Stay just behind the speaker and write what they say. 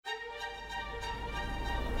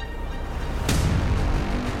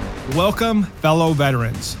Welcome, fellow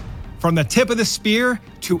veterans. From the tip of the spear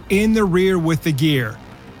to in the rear with the gear.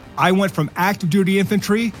 I went from active duty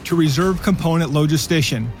infantry to reserve component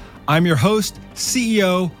logistician. I'm your host,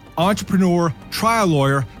 CEO, entrepreneur, trial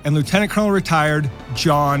lawyer, and Lieutenant Colonel retired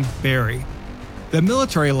John Barry. The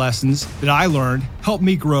military lessons that I learned helped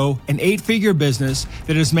me grow an 8-figure business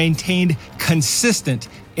that has maintained consistent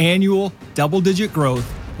annual double-digit growth,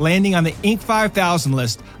 landing on the Inc. 5000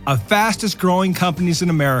 list of fastest growing companies in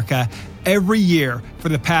America every year for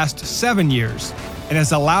the past 7 years, and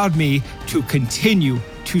has allowed me to continue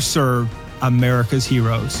to serve America's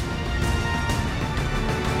heroes.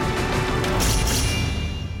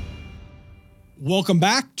 Welcome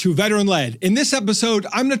back to Veteran Led. In this episode,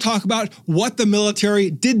 I'm going to talk about what the military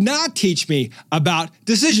did not teach me about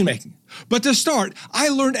decision making. But to start, I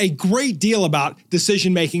learned a great deal about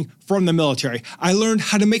decision making from the military. I learned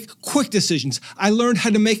how to make quick decisions. I learned how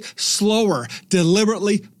to make slower,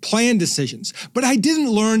 deliberately planned decisions. But I didn't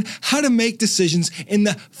learn how to make decisions in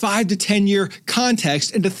the 5 to 10 year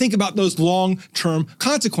context and to think about those long-term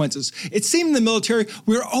consequences. It seemed in the military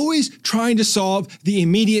we were always trying to solve the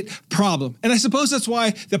immediate problem. And I suppose that's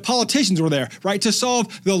why the politicians were there, right? To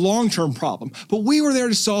solve the long-term problem. But we were there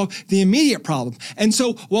to solve the immediate problem. And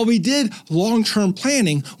so while we did long-term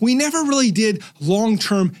planning, we never really did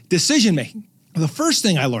long-term decision-making. The first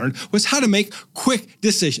thing I learned was how to make quick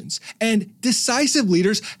decisions. And decisive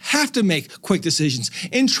leaders have to make quick decisions.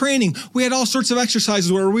 In training, we had all sorts of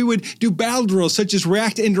exercises where we would do battle drills such as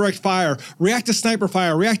react to indirect fire, react to sniper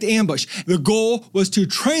fire, react to ambush. The goal was to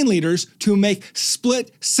train leaders to make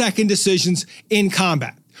split-second decisions in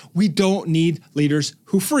combat. We don't need leaders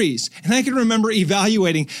who freeze. And I can remember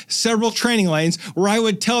evaluating several training lanes where I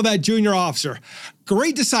would tell that junior officer,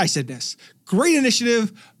 great decisiveness, great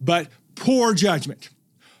initiative, but poor judgment.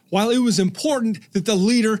 While it was important that the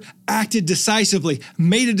leader acted decisively,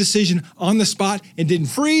 made a decision on the spot, and didn't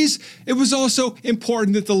freeze, it was also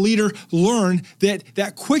important that the leader learned that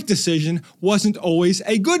that quick decision wasn't always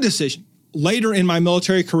a good decision. Later in my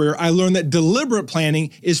military career, I learned that deliberate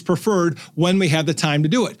planning is preferred when we have the time to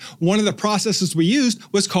do it. One of the processes we used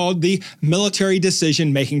was called the military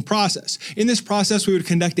decision-making process. In this process, we would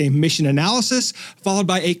conduct a mission analysis followed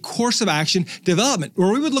by a course of action development,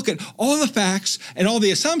 where we would look at all the facts and all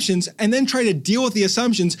the assumptions and then try to deal with the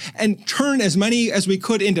assumptions and turn as many as we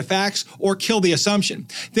could into facts or kill the assumption.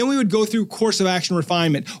 Then we would go through course of action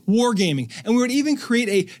refinement, wargaming, and we would even create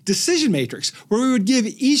a decision matrix where we would give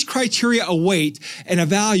each criteria a weight and a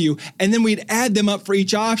value, and then we'd add them up for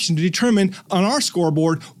each option to determine on our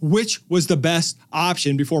scoreboard which was the best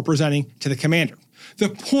option before presenting to the commander. The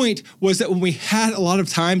point was that when we had a lot of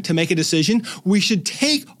time to make a decision, we should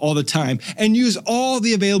take all the time and use all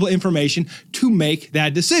the available information to make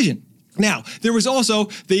that decision. Now, there was also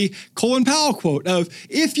the Colin Powell quote of,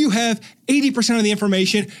 if you have 80% of the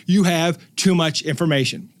information, you have too much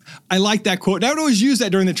information. I like that quote. And I would always use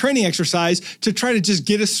that during the training exercise to try to just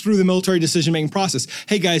get us through the military decision-making process.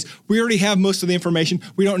 Hey guys, we already have most of the information.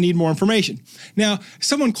 We don't need more information. Now,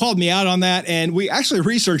 someone called me out on that, and we actually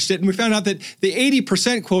researched it, and we found out that the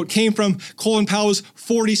 80% quote came from Colin Powell's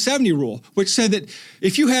 40-70 rule, which said that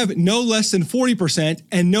if you have no less than 40%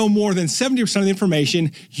 and no more than 70% of the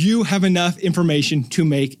information, you have enough information to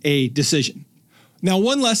make a decision. Now,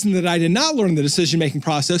 one lesson that I did not learn in the decision-making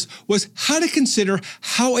process was how to consider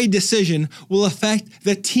how a decision will affect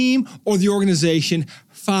the team or the organization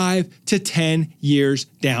 5 to 10 years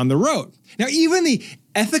down the road. Now, even the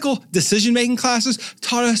ethical decision-making classes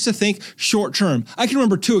taught us to think short-term. I can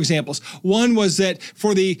remember 2 examples. One was that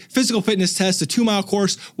for the physical fitness test, the 2-mile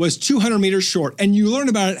course was 200 meters short. And you learn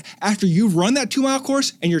about it after you've run that 2-mile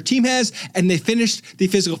course and your team has, and they finished the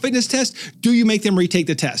physical fitness test. Do you make them retake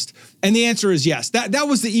the test? And the answer is yes. That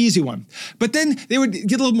was the easy one. But then they would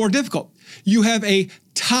get a little more difficult. You have a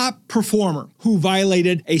top performer who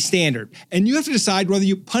violated a standard, and you have to decide whether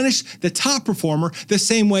you punish the top performer the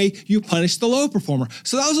same way you punish the low performer.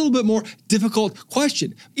 So that was a little bit more difficult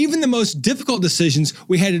question. Even the most difficult decisions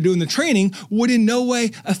we had to do in the training would in no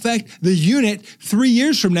way affect the unit 3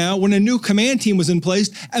 years from now when a new command team was in place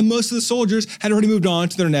and most of the soldiers had already moved on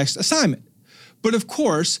to their next assignment. But of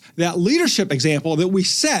course, that leadership example that we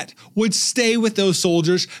set would stay with those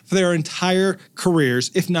soldiers for their entire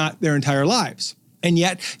careers, if not their entire lives. And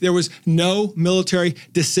yet there was no military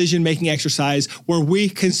decision-making exercise where we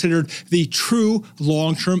considered the true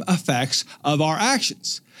long-term effects of our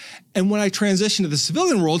actions. And when I transitioned to the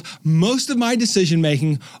civilian world, most of my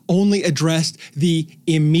decision-making only addressed the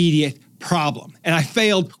immediate problem. And I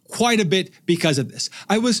failed quite a bit because of this.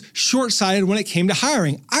 I was short-sighted when it came to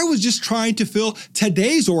hiring. I was just trying to fill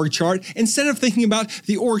today's org chart instead of thinking about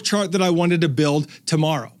the org chart that I wanted to build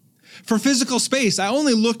tomorrow. For physical space, I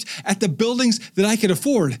only looked at the buildings that I could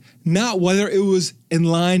afford, not whether it was in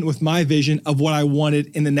line with my vision of what I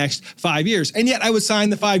wanted in the next 5 years. And yet I would sign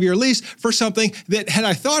the 5-year lease for something that, had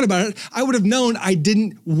I thought about it, I would have known I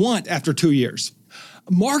didn't want after 2 years.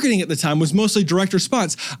 Marketing at the time was mostly direct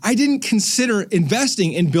response. I didn't consider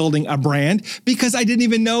investing in building a brand because I didn't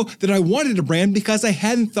even know that I wanted a brand because I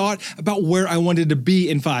hadn't thought about where I wanted to be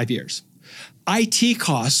in 5 years. IT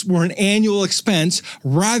costs were an annual expense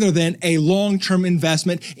rather than a long-term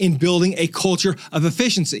investment in building a culture of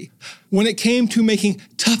efficiency. When it came to making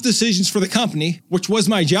tough decisions for the company, which was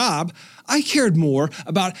my job, I cared more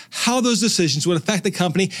about how those decisions would affect the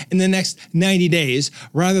company in the next 90 days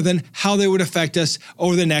rather than how they would affect us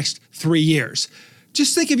over the next 3 years.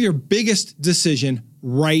 Just think of your biggest decision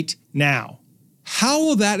right now. How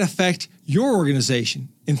will that affect your organization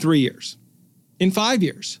in 3 years? In 5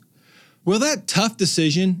 years? Will that tough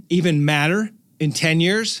decision even matter in 10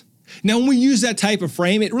 years? Now, when we use that type of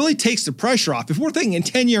frame, it really takes the pressure off. If we're thinking in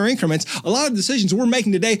 10-year increments, a lot of decisions we're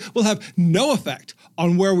making today will have no effect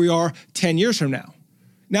on where we are 10 years from now.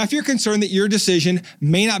 Now, if you're concerned that your decision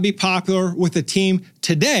may not be popular with the team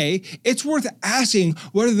today, it's worth asking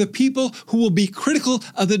whether the people who will be critical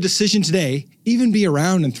of the decision today even be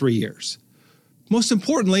around in 3 years. Most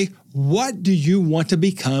importantly, what do you want to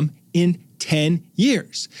become in 10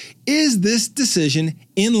 years? Is this decision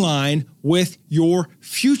in line with your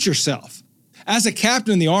future self? As a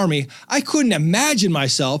captain in the Army, I couldn't imagine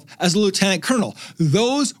myself as a lieutenant colonel.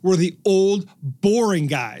 Those were the old, boring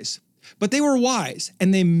guys. But they were wise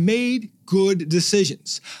and they made good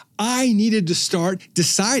decisions. I needed to start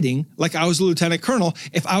deciding, like I was a lieutenant colonel,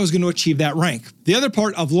 if I was going to achieve that rank. The other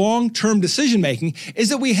part of long-term decision-making is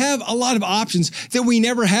that we have a lot of options that we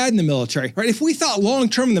never had in the military, right? If we thought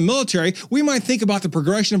long-term in the military, we might think about the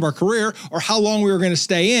progression of our career or how long we were going to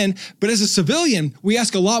stay in. But as a civilian, we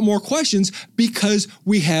ask a lot more questions because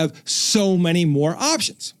we have so many more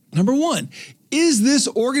options. Number one, is this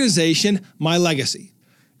organization my legacy?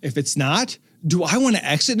 If it's not, do I want to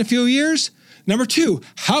exit in a few years? Number two,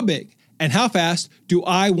 how big and how fast do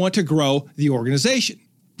I want to grow the organization?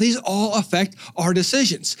 These all affect our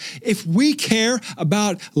decisions. If we care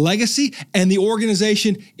about legacy and the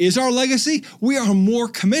organization is our legacy, we are more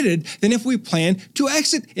committed than if we plan to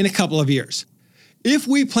exit in a couple of years. If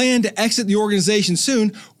we plan to exit the organization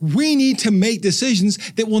soon, we need to make decisions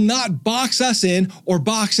that will not box us in or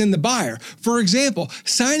box in the buyer. For example,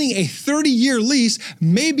 signing a 30-year lease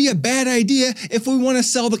may be a bad idea if we want to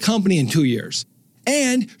sell the company in 2 years.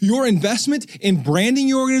 And your investment in branding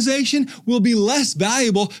your organization will be less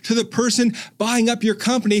valuable to the person buying up your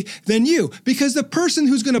company than you, because the person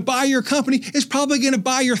who's going to buy your company is probably going to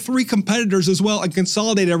buy your 3 competitors as well and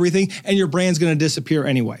consolidate everything, and your brand's going to disappear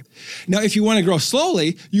anyway. Now, if you want to grow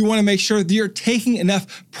slowly, you want to make sure that you're taking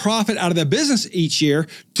enough profit out of the business each year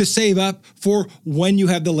to save up for when you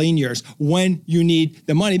have the lean years, when you need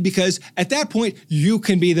the money, because at that point, you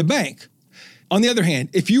can be the bank. On the other hand,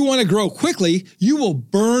 if you want to grow quickly, you will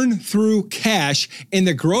burn through cash in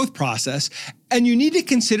the growth process, and you need to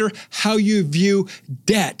consider how you view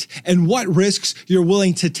debt and what risks you're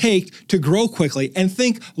willing to take to grow quickly, and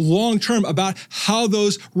think long-term about how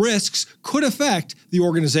those risks could affect the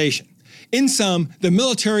organization. In sum, the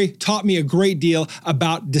military taught me a great deal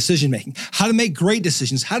about decision-making, how to make great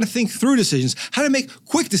decisions, how to think through decisions, how to make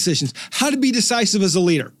quick decisions, how to be decisive as a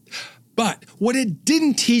leader. But what it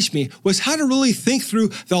didn't teach me was how to really think through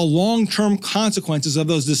the long-term consequences of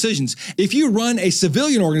those decisions. If you run a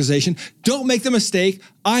civilian organization, don't make the mistake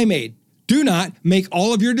I made. Do not make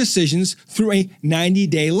all of your decisions through a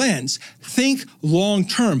 90-day lens. Think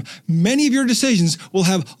long-term. Many of your decisions will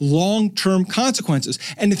have long-term consequences.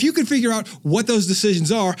 And if you can figure out what those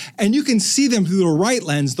decisions are and you can see them through the right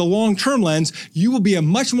lens, the long-term lens, you will be a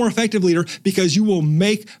much more effective leader because you will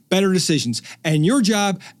make better decisions. And your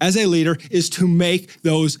job as a leader is to make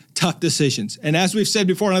those tough decisions. And as we've said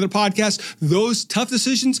before on other podcasts, those tough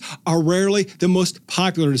decisions are rarely the most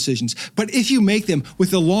popular decisions. But if you make them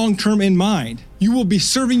with the long term in mind, you will be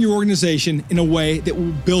serving your organization in a way that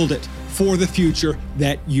will build it for the future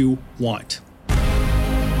that you want.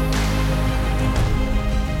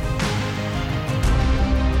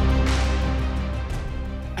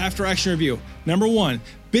 After action review. Number one,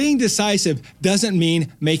 being decisive doesn't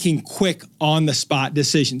mean making quick on-the-spot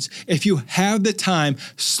decisions. If you have the time,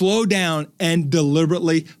 slow down and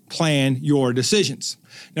deliberately plan your decisions.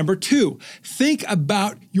 Number 2, think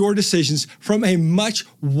about your decisions from a much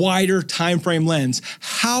wider time frame lens.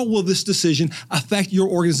 How will this decision affect your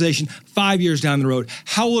organization 5 years down the road?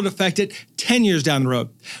 How will it affect it 10 years down the road?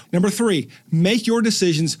 Number 3, make your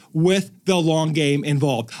decisions with the long game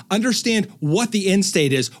involved. Understand what the end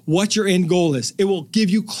state is, what your end goal is. It will give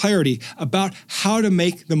you clarity about how to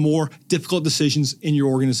make the more difficult decisions in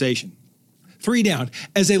your organization. 3 down.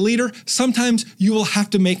 As a leader, sometimes you will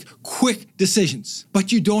have to make quick decisions,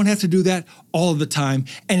 but you don't have to do that all of the time.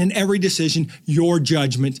 And in every decision, your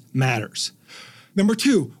judgment matters. Number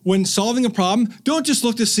 2, when solving a problem, don't just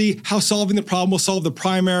look to see how solving the problem will solve the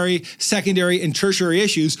primary, secondary, and tertiary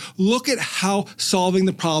issues. Look at how solving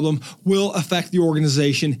the problem will affect the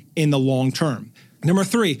organization in the long term. Number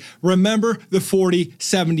 3, remember the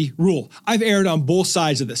 40-70 rule. I've erred on both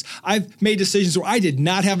sides of this. I've made decisions where I did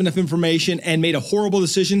not have enough information and made a horrible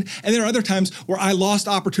decision. And there are other times where I lost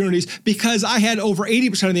opportunities because I had over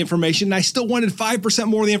 80% of the information and I still wanted 5%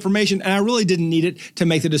 more of the information and I really didn't need it to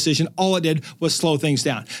make the decision. All it did was slow things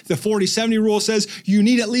down. The 40-70 rule says you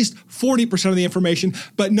need at least 40% of the information,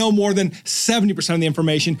 but no more than 70% of the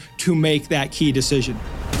information to make that key decision.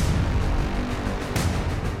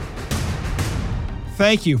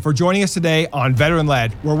 Thank you for joining us today on Veteran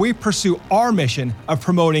Led, where we pursue our mission of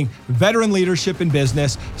promoting veteran leadership in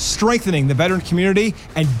business, strengthening the veteran community,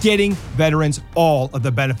 and getting veterans all of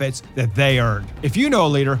the benefits that they earned. If you know a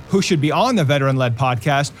leader who should be on the Veteran Led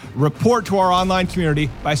podcast, report to our online community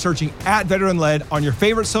by searching @Veteran Led on your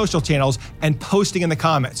favorite social channels and posting in the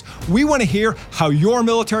comments. We want to hear how your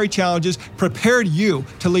military challenges prepared you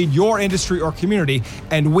to lead your industry or community,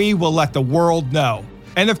 and we will let the world know.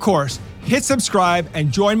 And of course, hit subscribe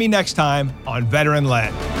and join me next time on Veteran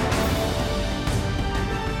Led.